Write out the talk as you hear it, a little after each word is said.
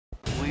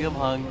Liam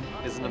Hung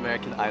is an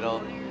American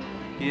Idol.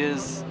 He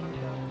is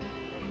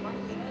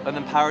an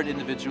empowered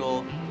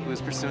individual who is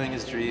pursuing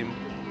his dream,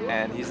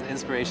 and he's an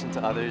inspiration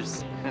to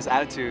others. And his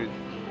attitude,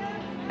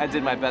 I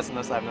did my best and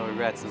thus I have no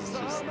regrets, is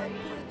just,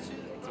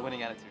 it's a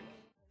winning attitude.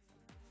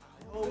 I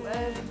hope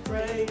and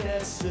pray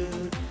that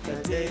soon the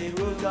day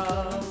will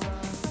come.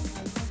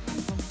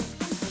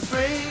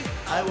 Free,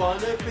 I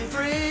wanna be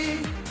free.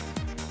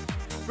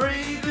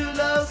 Free to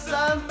love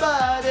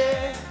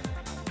somebody.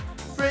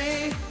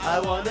 Free, I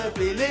wanna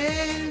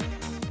believe.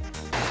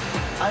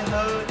 I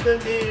heard the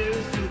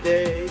news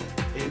today.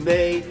 It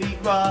made me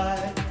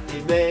cry.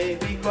 It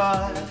made me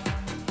cry.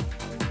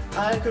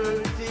 I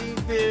could see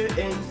fear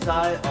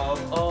inside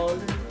of all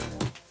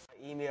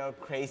email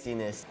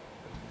craziness.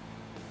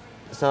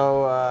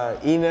 So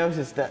emails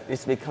is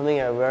becoming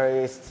a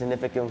very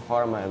significant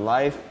part of my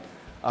life.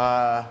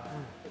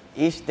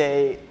 Each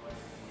day,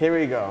 here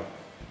we go.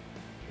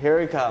 Here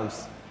it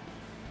comes.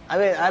 I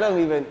mean, I don't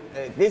even,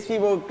 these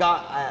people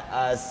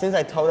got, since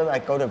I told them I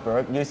go to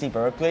UC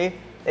Berkeley,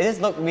 they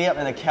just looked me up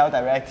in the Cal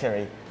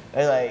directory.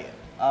 They're like,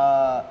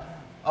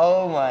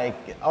 oh my,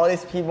 all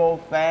these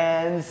people,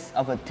 fans,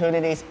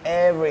 opportunities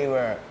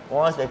everywhere,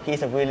 wants a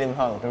piece of William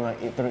Hung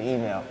through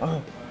email.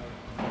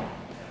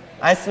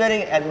 I'm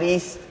spending at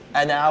least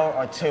an hour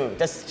or two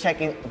just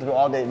checking through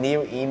all the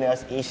new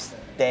emails each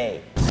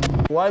day.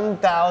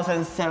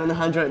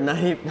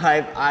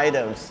 1,795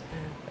 items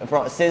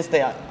since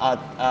they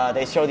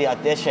showed the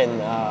audition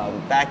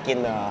back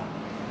in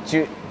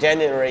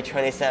January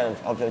 27th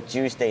of the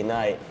Tuesday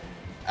night.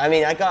 I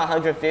mean, I got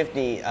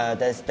 150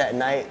 that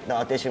night the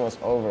audition was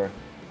over.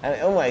 I mean,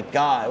 oh my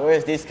God, where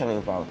is this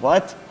coming from?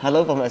 What?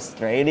 Hello from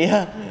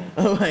Australia?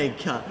 Oh my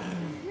God.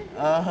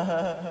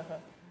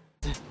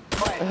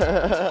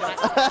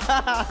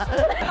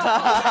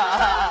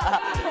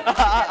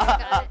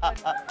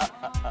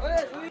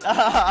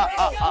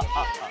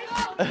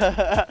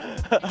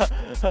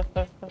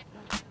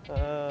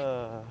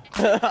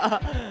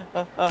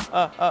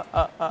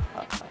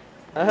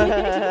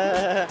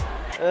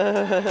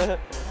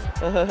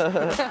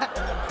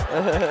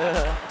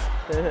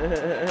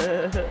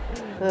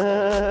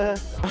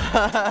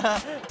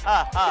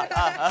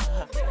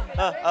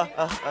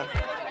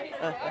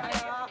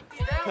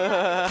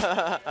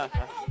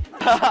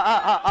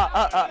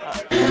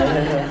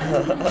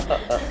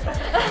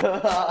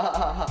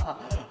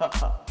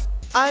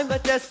 I'm a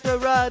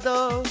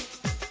desperado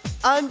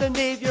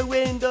underneath your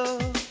window.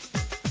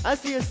 I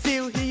see a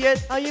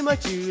silhouette, I am a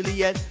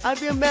Juliet. I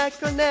feel mad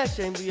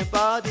connection with your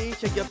body.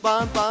 Shake your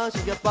bum bum,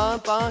 shake your bum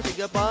bum, shake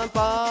your bum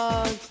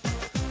bum.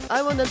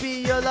 I wanna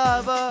be your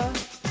lover,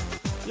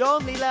 your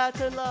only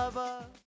Latin lover.